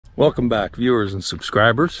Welcome back, viewers and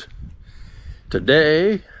subscribers.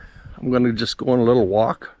 Today I'm going to just go on a little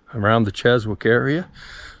walk around the Cheswick area.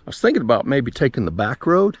 I was thinking about maybe taking the back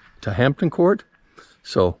road to Hampton Court,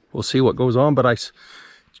 so we'll see what goes on. But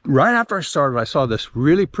right after I started, I saw this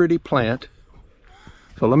really pretty plant,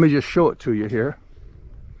 so let me just show it to you here.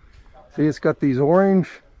 See, it's got these orange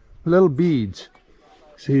little beads.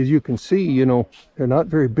 See, as you can see, you know, they're not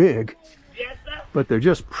very big, but they're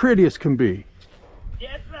just pretty as can be.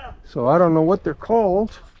 So I don't know what they're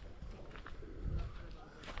called.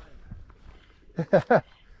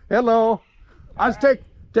 Hello. I was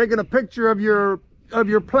taking a picture of your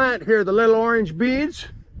plant here, the little orange beads.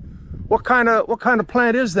 What kind of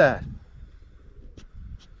plant is that?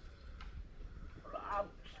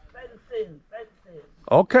 Fencing.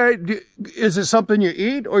 Okay. Is it something you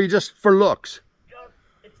eat or you just for looks?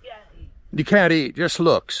 You can't eat, just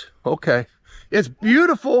looks. Okay. It's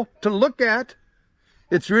beautiful to look at.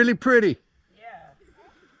 It's really pretty.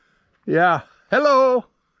 Yeah. Hello,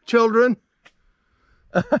 children.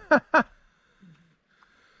 How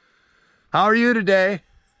are you today?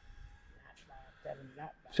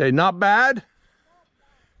 Say, not bad?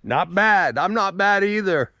 Not bad. I'm not bad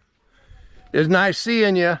either. It's nice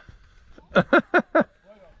seeing you.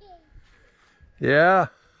 Yeah.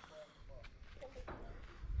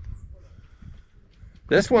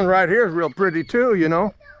 This one right here is real pretty too, you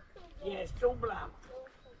know. Yes, shoe block.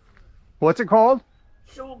 What's it called?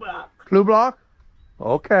 Shoe block. Blue block?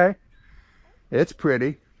 Okay. It's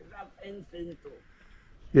pretty.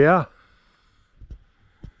 Yeah.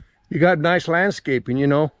 You got nice landscaping, you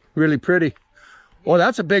know. Really pretty. Oh,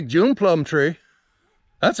 that's a big June plum tree.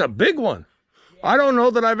 That's a big one. I don't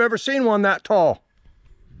know that I've ever seen one that tall.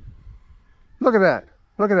 Look at that.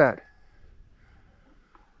 Look at that.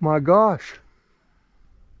 My gosh.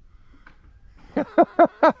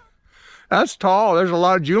 That's tall. There's a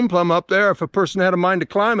lot of June plum up there if a person had a mind to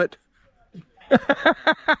climb it.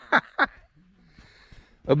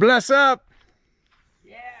 Well, bless up.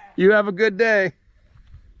 Yeah. You have a good day.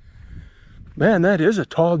 Man, that is a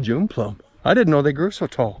tall June plum. I didn't know they grew so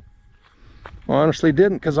tall. I honestly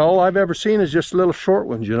didn't, because all I've ever seen is just little short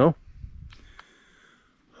ones, you know.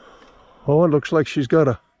 Oh, it looks like she's got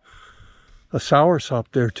a soursop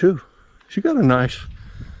there too. She got a nice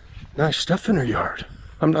stuff in her yard.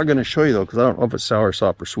 I'm not going to show you though, because I don't know if it's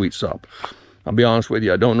soursop or sweet sop. I'll be honest with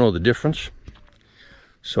you, I don't know the difference.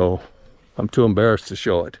 So I'm too embarrassed to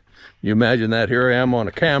show it. You imagine that here I am on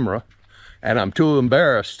a camera and I'm too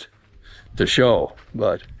embarrassed to show,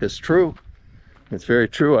 but it's true. It's very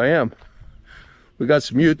true, I am. We got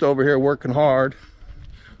some youth over here working hard.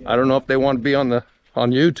 I don't know if they want to be on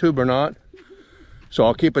YouTube or not. So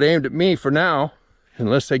I'll keep it aimed at me for now.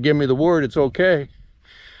 Unless they give me the word, it's okay.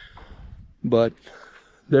 But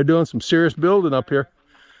they're doing some serious building up here.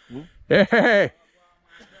 Hey!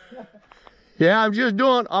 Yeah,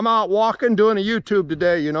 I'm out walking, doing a YouTube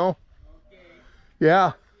today, you know.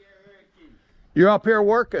 Yeah. You're up here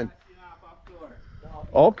working.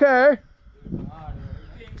 Okay.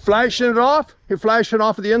 Flashing it off? You're flashing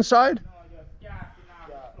off of the inside?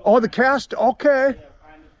 Oh, the cast? Okay.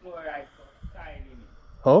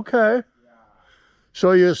 Okay.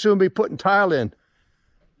 So you'll soon be putting tile in?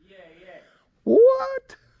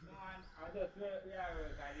 What?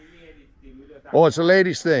 Oh, it's a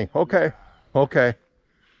ladies thing. Okay. Okay.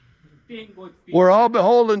 We're all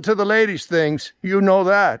beholden to the ladies' things. You know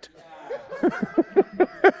that.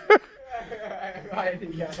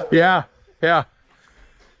 Yeah. Yeah.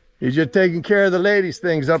 You're just taking care of the ladies'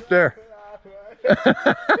 things up there.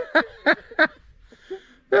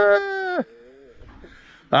 All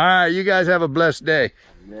right, you guys have a blessed day.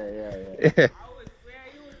 Yeah.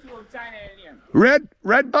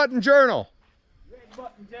 Red Button Journal.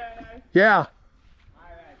 Yeah.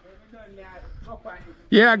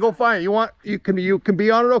 Yeah, go find it. You can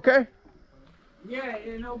be on it, okay? Yeah,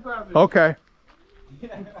 no problem. Okay.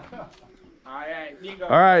 All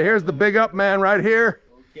right, here's the big up man right here.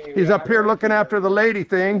 He's up here looking after the lady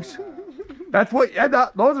things. That's what,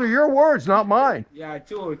 those are your words, not mine. Yeah,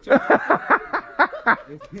 true.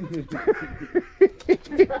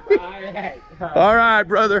 All right,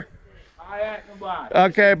 brother. All right, boss.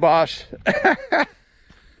 Okay, boss.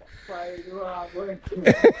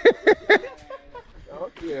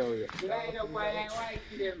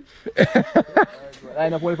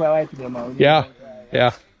 Yeah,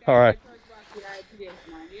 yeah. All right.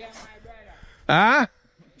 Huh?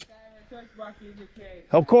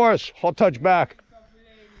 Of course, I'll touch back.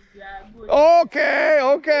 Okay,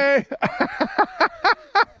 okay.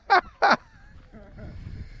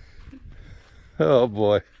 Oh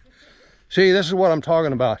boy. See, this is what I'm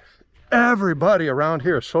talking about. everybody around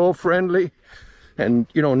here is so friendly and,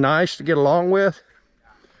 you know, nice to get along with.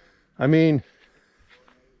 I mean,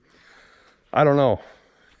 I don't know.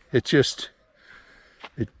 It's just,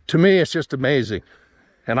 to me, it's just amazing.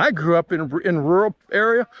 And I grew up in a rural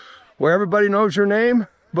area where everybody knows your name,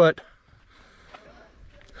 but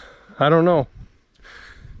I don't know.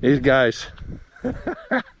 These guys,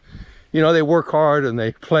 you know, they work hard and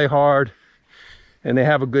they play hard and they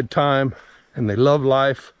have a good time and they love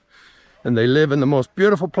life and they live in the most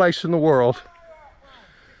beautiful place in the world.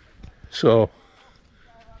 So,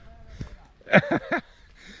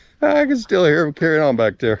 I can still hear them carrying on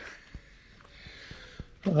back there.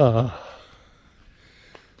 What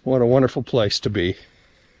a wonderful place to be.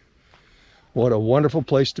 What a wonderful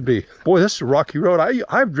place to be. Boy, this is a rocky road.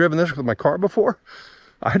 I've driven this with my car before.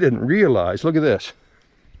 I didn't realize. Look at this.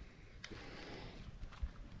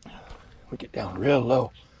 We get down real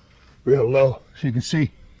low. Real low. So you can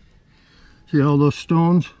see all those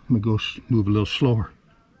stones? Let me go move a little slower.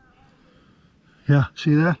 Yeah,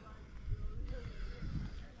 see that?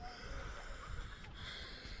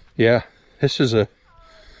 Yeah, this is a,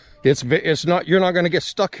 it's not, you're not going to get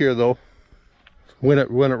stuck here though when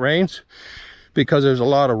it rains, because there's a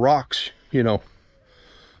lot of rocks, you know,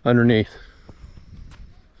 underneath.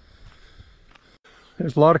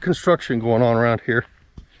 There's a lot of construction going on around here.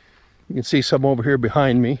 You can see some over here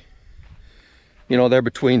behind me. You know, they're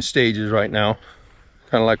between stages right now,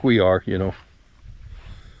 kind of like we are, you know.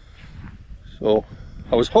 So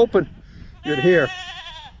I was hoping you'd hear.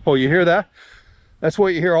 Oh, you hear that? That's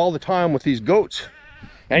what you hear all the time with these goats.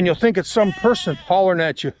 And you'll think it's some person hollering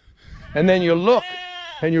at you. And then you look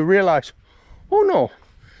and you realize, oh no,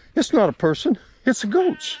 it's not a person, it's the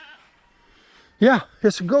goats. Yeah,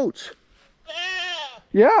 it's the goats.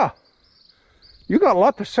 Yeah, you got a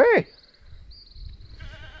lot to say.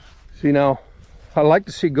 See, now, I like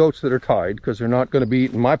to see goats that are tied because they're not going to be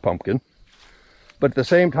eating my pumpkin. But at the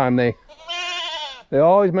same time, they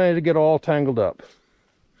always manage to get all tangled up.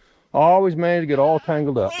 Always manage to get all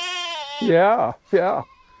tangled up. Yeah, yeah.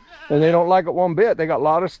 And they don't like it one bit. They got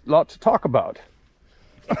lots to talk about.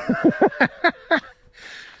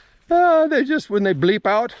 They just, when they bleep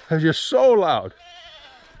out, they're just so loud.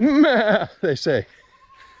 Meh, they say.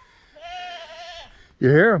 You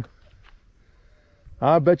hear them?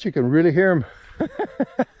 I bet you can really hear them.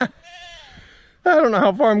 I don't know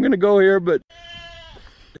how far I'm going to go here, but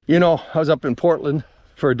you know, I was up in Portland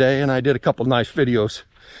for a day and I did a couple nice videos.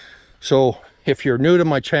 So if you're new to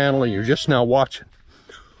my channel and you're just now watching,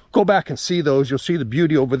 go back and see those. You'll see the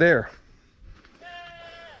beauty over there.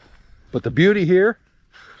 But the beauty here,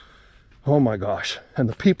 oh my gosh. And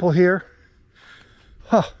the people here,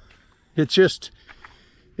 huh, it's just,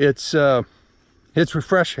 it's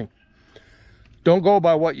refreshing. Don't go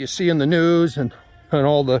by what you see in the news and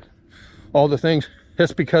all the things.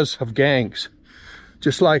 That's because of gangs.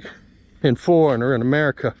 Just like in foreign or in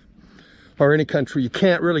America or any country, you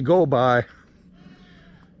can't really go by,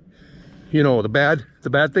 you know, the bad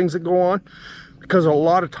things that go on, because a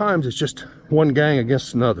lot of times it's just one gang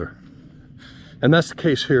against another. And that's the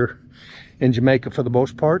case here in Jamaica for the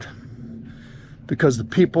most part, because the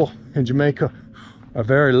people in Jamaica are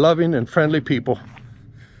very loving and friendly people.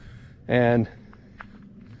 And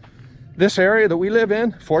this area that we live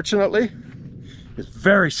in, fortunately, is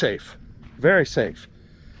very safe. Very safe.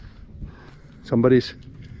 Somebody's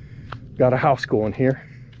got a house going here.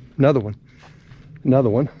 Another one. Another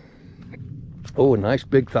one. Oh, a nice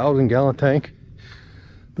big 1,000-gallon tank.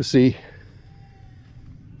 Let's see.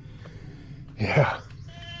 Yeah.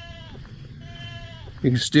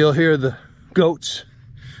 You can still hear the goats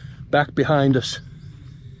back behind us.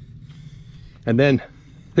 And then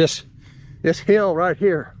this hill right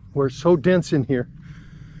here, where it's so dense in here,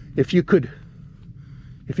 if you could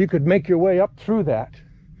make your way up through that,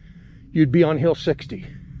 you'd be on hill 60.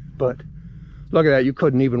 But look at that, you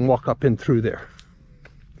couldn't even walk up in through there.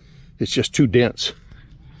 It's just too dense.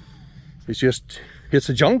 It's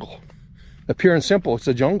a jungle. Pure and simple, it's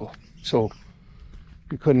a jungle. So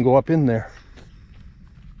you couldn't go up in there.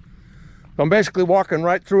 I'm basically walking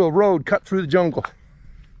right through a road cut through the jungle.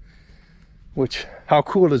 Which, how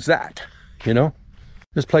cool is that, you know?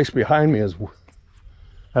 This place behind me has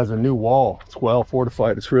a new wall. It's well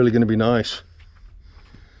fortified. It's really going to be nice.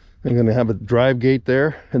 They're going to have a drive gate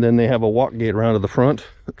there, and then they have a walk gate around to the front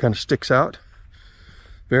that kind of sticks out.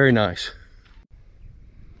 Very nice.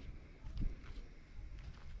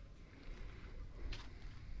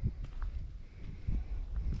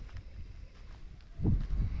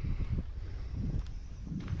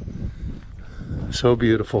 So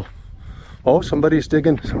beautiful. Oh, somebody's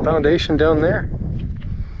digging some foundation down there.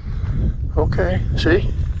 Okay, see?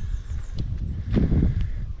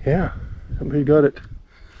 Yeah, somebody got it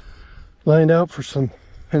lined out for some,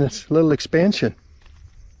 and it's a little expansion.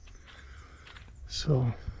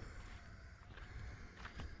 So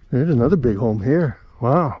there's another big home here.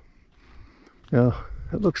 Wow. Yeah,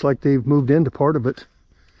 it looks like they've moved into part of it,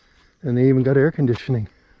 and they even got air conditioning.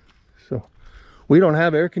 So we don't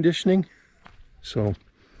have air conditioning, so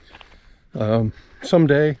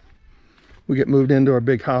someday we get moved into our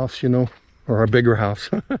big house, you know, or our bigger house.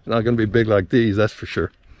 It's not gonna be big like these, that's for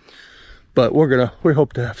sure. But we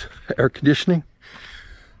hope to have air conditioning.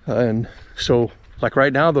 And so, like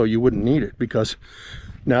right now though, you wouldn't need it because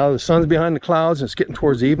now the sun's behind the clouds and it's getting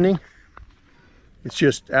towards evening. It's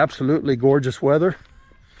just absolutely gorgeous weather.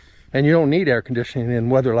 And you don't need air conditioning in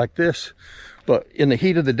weather like this. But in the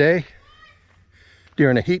heat of the day,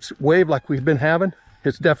 during a heat wave like we've been having,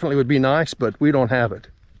 it definitely would be nice, but we don't have it.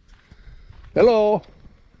 Hello.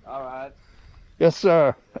 All right. Yes,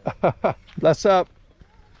 sir. Bless up.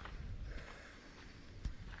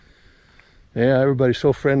 Yeah, everybody's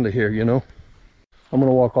so friendly here, you know. I'm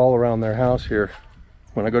gonna walk all around their house here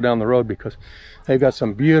when I go down the road because they've got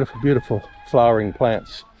some beautiful, beautiful flowering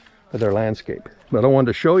plants for their landscape. But I wanted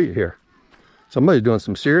to show you here. Somebody's doing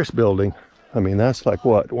some serious building. I mean, that's like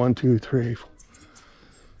what? 1, 2, 3, 4.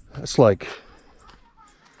 That's like,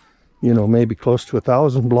 you know, maybe close to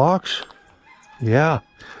 1,000 blocks. Yeah.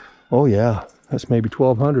 Oh yeah. That's maybe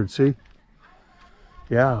 1,200, see?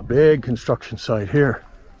 Yeah, big construction site here.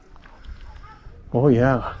 Oh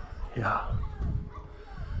yeah. Yeah.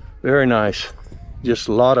 Very nice. Just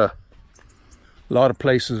a lot of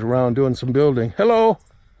places around doing some building. Hello.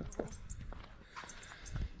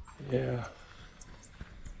 Yeah.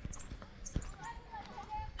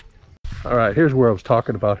 All right, here's where I was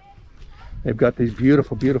talking about. They've got these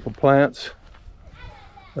beautiful, beautiful plants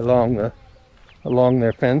along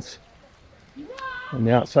their fence on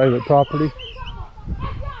the outside of the property.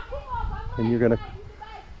 And you're gonna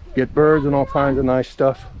get birds and all kinds of nice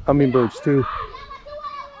stuff. Hummingbirds too.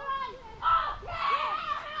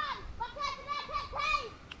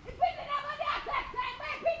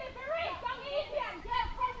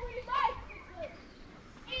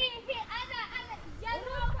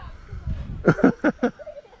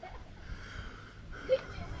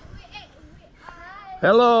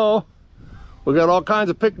 Hello. We got all kinds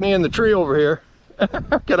of pick-me in the tree over here.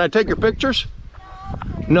 Can I take your pictures?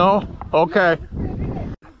 No? Okay.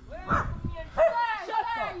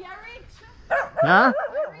 Huh?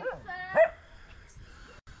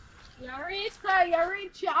 You're rich, sir. You're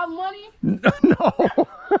rich. You have money? No.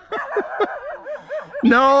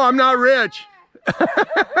 No, I'm not rich.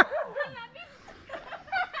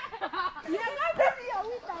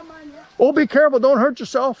 Oh, be careful. Don't hurt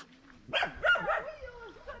yourself.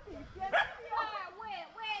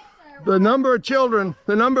 The number of children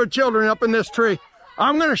up in this tree.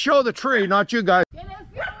 I'm going to show the tree, not you guys.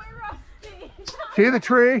 See the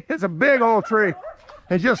tree? It's a big old tree.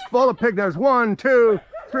 It's just full of picnics. There's 1, 2,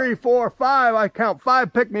 3, 4, 5. I count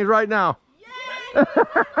 5 picnics right now.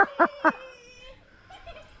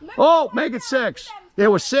 Oh, make it 6. It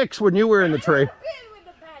was 6 when you were in the tree.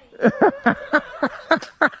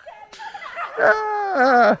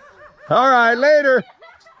 All right, later.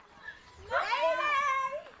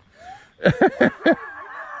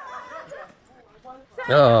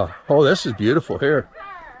 Oh, this is beautiful here.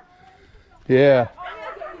 Yeah.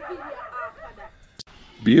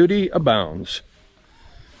 Beauty abounds.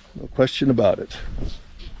 No question about it.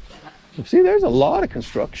 See, there's a lot of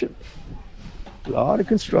construction. A lot of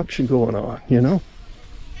construction going on, you know.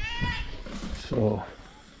 So,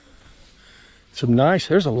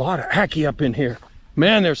 there's a lot of ackee up in here.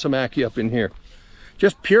 Man, there's some ackee up in here.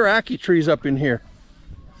 Just pure ackee trees up in here.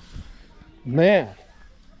 Man.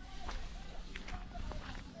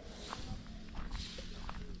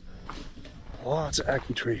 Lots of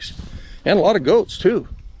ackee trees. And a lot of goats too.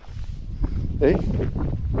 See?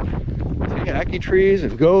 Ackee trees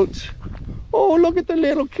and goats. Oh, look at the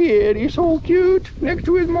little kid. He's so cute next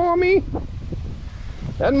to his mommy.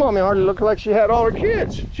 That mommy hardly looked like she had all her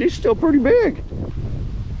kids. She's still pretty big.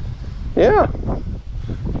 Yeah.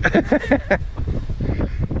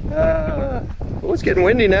 Oh, it's getting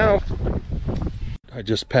windy now. I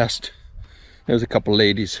just passed. There's a couple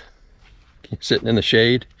ladies sitting in the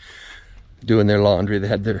shade doing their laundry. They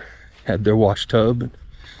had their wash tub and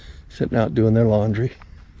sitting out doing their laundry.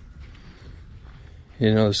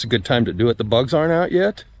 You know, it's a good time to do it. The bugs aren't out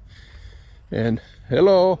yet. And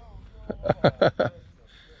hello.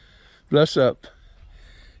 Bless up.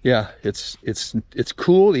 Yeah, it's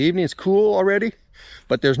cool. The evening is cool already,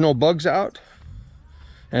 but there's no bugs out.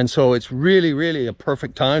 And so it's really, really a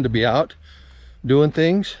perfect time to be out doing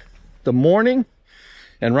things. The morning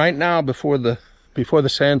And right now, before the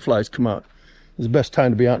sandflies come out, is the best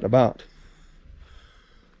time to be out and about.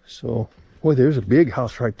 So, boy, there's a big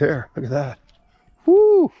house right there. Look at that.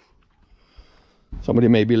 Woo! Somebody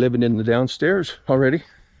may be living in the downstairs already.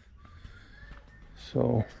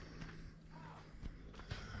 So,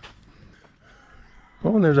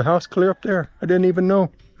 oh, and there's a house clear up there. I didn't even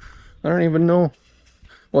know. I don't even know.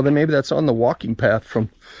 Well, then maybe that's on the walking path from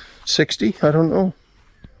 60. I don't know.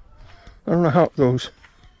 I don't know how it goes.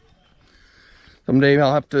 Someday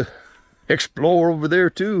I'll have to explore over there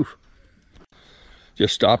too.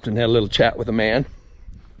 Just stopped and had a little chat with a man.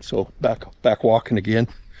 So back walking again.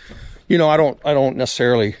 You know, I don't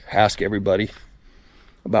necessarily ask everybody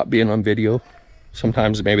about being on video.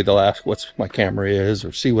 Sometimes maybe they'll ask what my camera is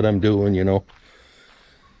or see what I'm doing, you know.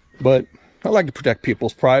 But I like to protect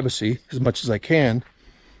people's privacy as much as I can.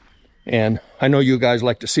 And I know you guys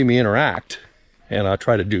like to see me interact, and I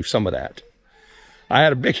try to do some of that. I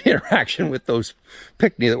had a big interaction with those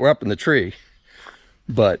picnic that were up in the tree,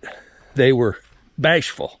 but they were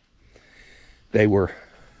bashful. They were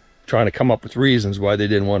trying to come up with reasons why they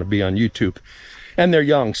didn't want to be on YouTube. And they're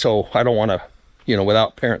young, so I don't want to, you know,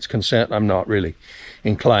 without parents' consent, I'm not really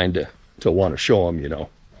inclined to want to show them, you know.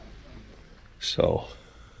 So,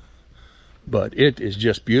 but it is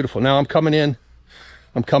just beautiful. Now I'm coming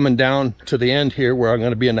down to the end here where I'm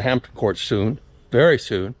going to be in the Hampton Court soon, very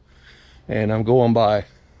soon. And I'm going by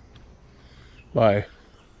a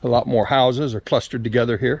lot more houses are clustered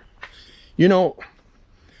together here. You know,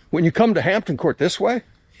 when you come to Hampton Court this way,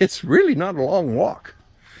 it's really not a long walk.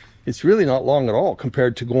 It's really not long at all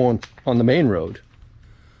compared to going on the main road.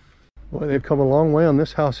 Boy, they've come a long way on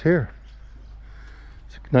this house here.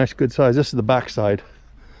 It's a nice, good size. This is the back side.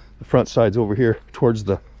 The front side's over here towards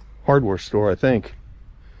the hardware store, I think.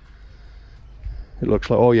 It looks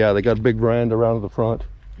like, oh yeah, they got a big veranda around to the front.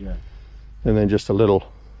 Yeah. And then just a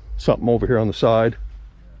little something over here on the side.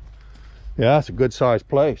 Yeah, it's a good sized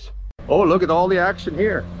place. Oh, look at all the action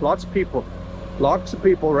here. Lots of people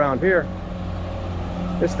around here.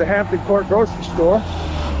 It's the Hampton Court grocery store.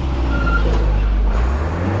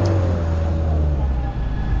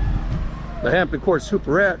 The Hampton Court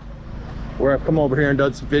Superette, where I've come over here and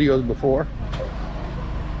done some videos before.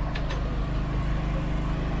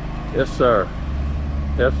 Yes, sir.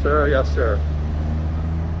 Yes, sir. Yes, sir.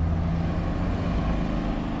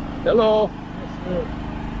 Hello.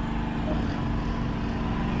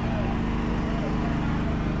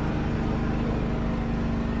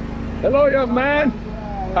 Hello, young man.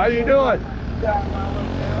 How you doing?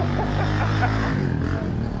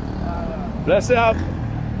 Bless up.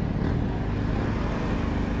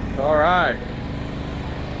 All right.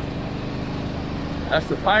 That's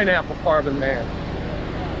the pineapple carving man.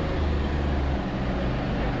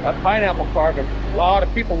 That pineapple carving. A lot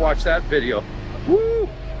of people watch that video. Woo!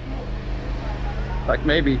 Like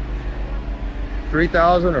maybe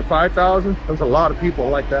 3,000 or 5,000. There's a lot of people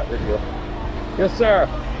like that video. Yes, sir.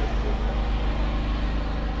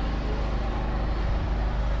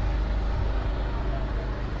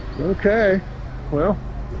 Okay, well.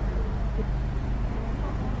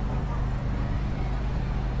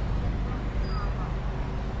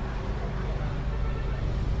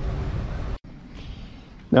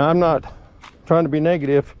 Now, I'm not trying to be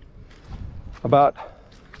negative about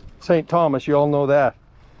St. Thomas, you all know that.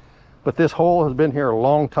 But this hole has been here a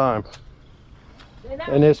long time.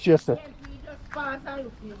 And it's just a...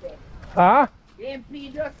 Huh?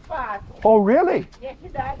 Oh, really?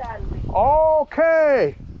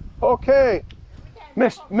 Okay. Okay.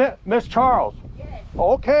 Miss Charles.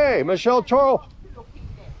 Okay, Michelle Charles.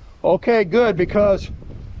 Okay, good, because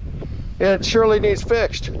it surely needs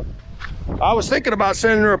fixed. I was thinking about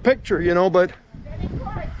sending her a picture, you know, but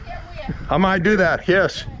I might do that.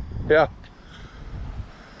 Yes. Yeah.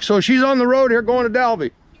 So she's on the road here going to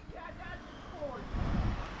Dalby.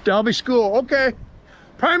 Dalby School. Okay.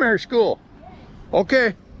 Primary school.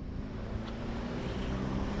 Okay.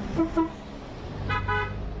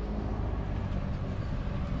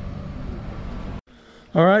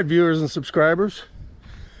 All right, viewers and subscribers.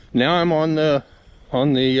 Now I'm on the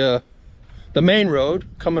main road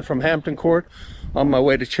coming from Hampton Court on my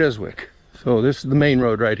way to Cheswick. So this is the main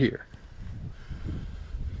road right here.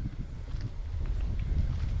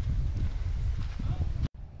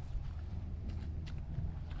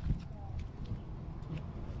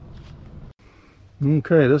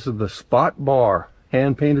 Okay, this is the Spot Bar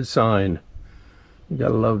hand-painted sign. You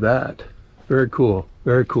gotta love that. Very cool,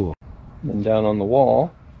 very cool. And down on the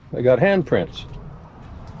wall, they got handprints.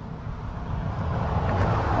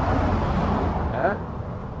 At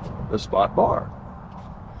the Spot Bar.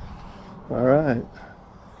 All right.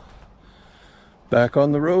 Back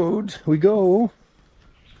on the road we go.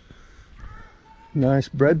 Nice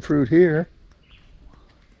breadfruit here.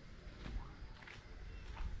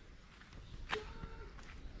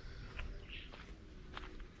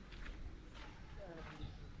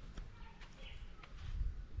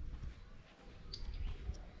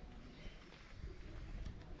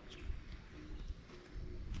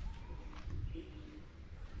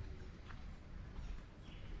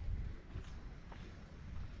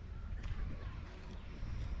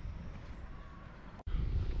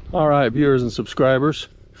 All right, viewers and subscribers,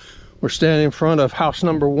 we're standing in front of house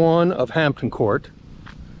number 1 of Hampton Court.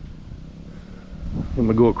 I'm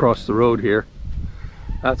gonna go across the road here.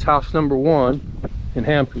 That's house number 1 in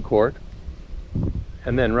Hampton Court.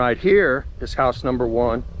 And then right here is house number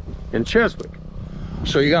 1 in Cheswick.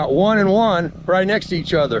 So you got 1 and 1 right next to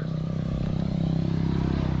each other.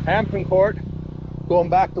 Hampton Court going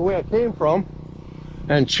back the way I came from,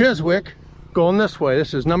 and Cheswick going this way.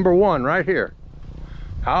 This is number 1 right here.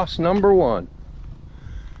 House number 1.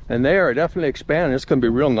 And they are definitely expanding. It's gonna be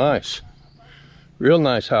real nice. Real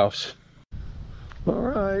nice house. All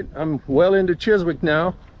right, I'm well into Cheswick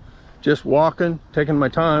now. Just walking, taking my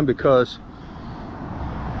time because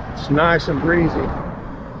it's nice and breezy.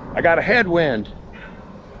 I got a headwind,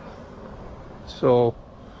 so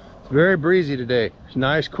it's very breezy today. It's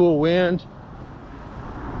nice, cool wind.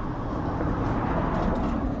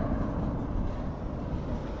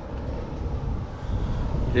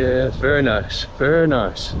 Yes, very nice, very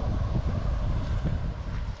nice.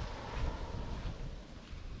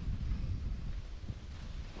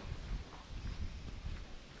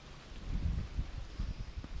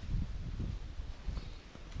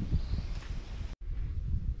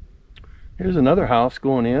 Here's another house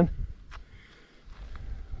going in.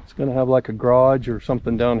 It's gonna have like a garage or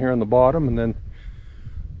something down here on the bottom, and then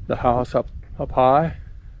the house up high.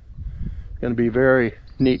 Gonna be very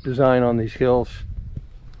neat design on these hills.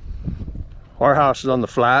 Our house is on the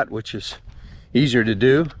flat, which is easier to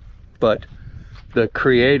do, but the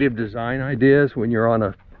creative design ideas when you're on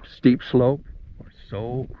a steep slope are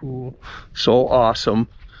so cool, so awesome.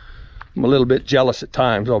 I'm a little bit jealous at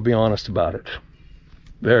times, I'll be honest about it.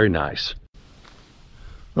 Very nice.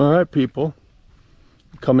 All right, people,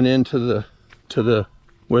 coming into the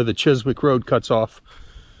where the Cheswick Road cuts off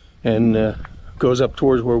and goes up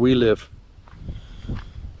towards where we live.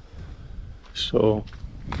 So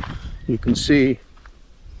you can see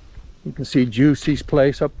Juicy's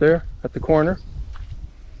place up there at the corner.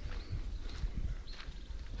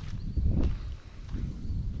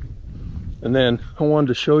 And then I wanted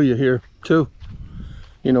to show you here too,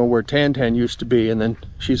 you know, where Tan used to be, and then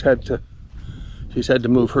she's had to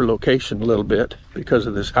move her location a little bit because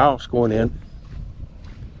of this house going in.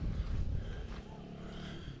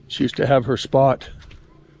 She used to have her spot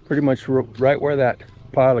pretty much right where that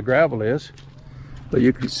pile of gravel is, but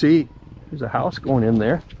you can see there's a house going in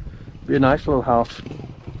there. Be a nice little house.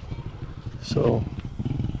 So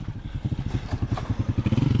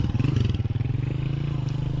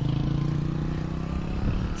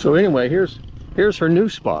anyway, here's her new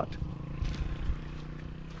spot.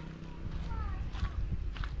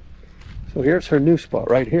 So here's her new spot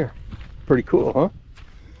right here. Pretty cool, huh?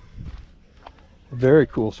 Very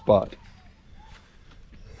cool spot.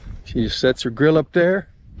 She just sets her grill up there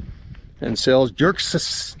and sells jerk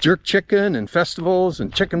chicken and festivals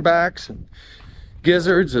and chicken backs and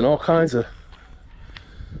gizzards and all kinds of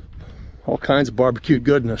barbecued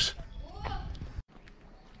goodness.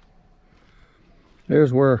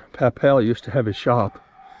 There's where Papel used to have his shop,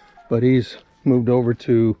 but he's moved over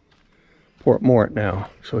to Port Mort now,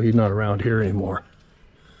 so he's not around here anymore.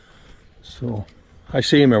 So I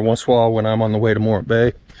see him every once in a while when I'm on the way to Mort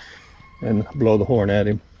Bay, and blow the horn at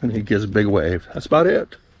him and he gives a big wave. That's about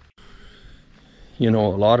it. You know,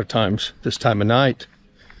 a lot of times this time of night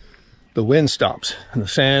the wind stops and the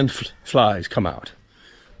sand flies come out,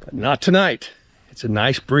 but not tonight. It's a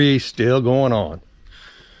nice breeze still going on,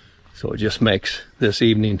 so it just makes this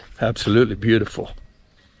evening absolutely beautiful.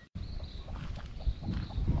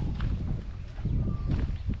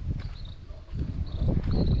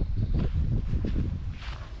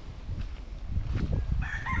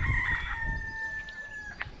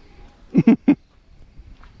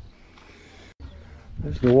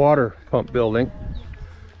 There's the water pump building.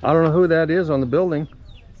 I don't know who that is on the building.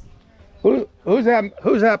 Who's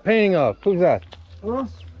that painting of? Who's that? Huh?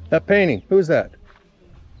 That painting, who's that?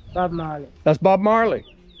 Bob Marley. That's Bob Marley.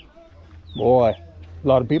 Boy, a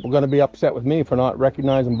lot of people are going to be upset with me for not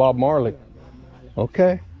recognizing Bob Marley.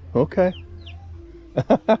 Okay, okay.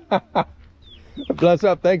 Bless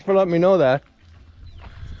up, thanks for letting me know that.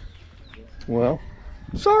 Well,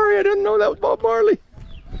 Sorry, I didn't know that was Bob Marley.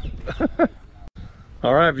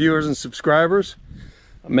 All right, viewers and subscribers,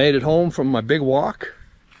 I made it home from my big walk.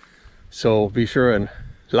 So be sure and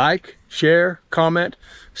like, share, comment,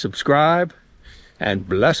 subscribe, and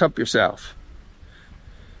bless up yourself.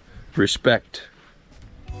 Respect.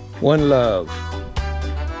 One love.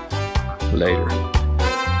 Later.